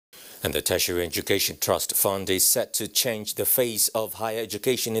And the Tertiary Education Trust Fund is set to change the face of higher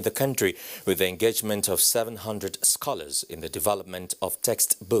education in the country with the engagement of 700 scholars in the development of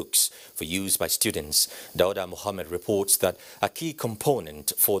textbooks for use by students. Dauda Mohammed reports that a key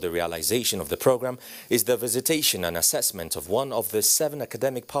component for the realization of the program is the visitation and assessment of one of the 7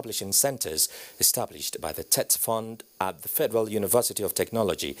 academic publishing centers established by the LaudsTETFUND at the Federal University of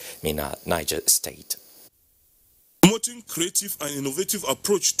Technology, Minna, Niger State. Promoting creative and innovative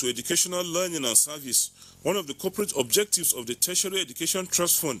approach to educational learning and service, one of the corporate objectives of the Tertiary Education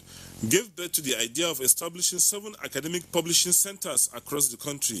Trust Fund, gave birth to the idea of establishing 7 academic publishing centers across the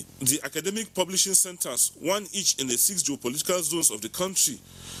country. The academic publishing centers, one each in the 6 geopolitical zones of the country,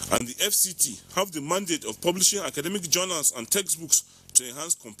 and the FCT have the mandate of publishing academic journals and textbooks to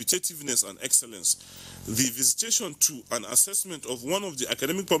enhance competitiveness and excellence. The visitation to and assessment of one of the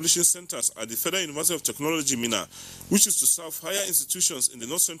academic publishing centers at the Federal University of Technology, Minna, which is to serve higher institutions in the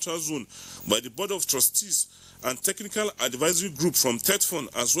North Central Zone by the Board of Trustees and Technical Advisory Group from TETFUND,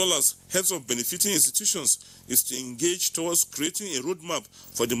 as well as heads of benefiting institutions, is to engage towards creating a roadmap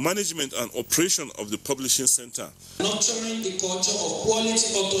for the management and operation of the publishing center. Nurturing the culture of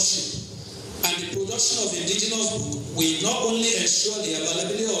quality authorship and the production of indigenous books will not only ensure the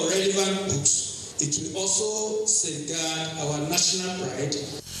availability of relevant books, it will also safeguard our national pride.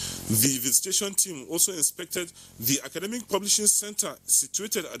 The visitation team also inspected the academic publishing center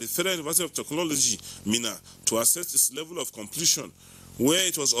situated at the Federal University of Technology, Minna, to assess its level of completion, where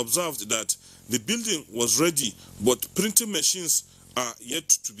it was observed that the building was ready, but printing machines are yet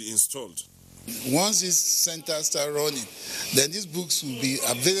to be installed. Once this center starts running, then these books will be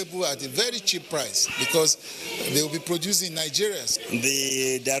available at a very cheap price because they will be produced in Nigeria.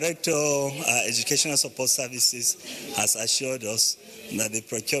 The Director of Educational Support Services has assured us that the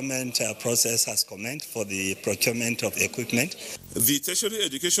procurement process has commenced for the procurement of equipment. The Tertiary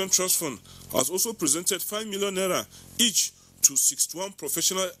Education Trust Fund has also presented 5 million naira each to 61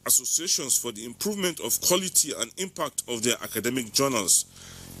 professional associations for the improvement of quality and impact of their academic journals.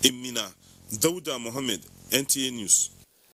 In Minna, Dauda Mohammed, NTA News.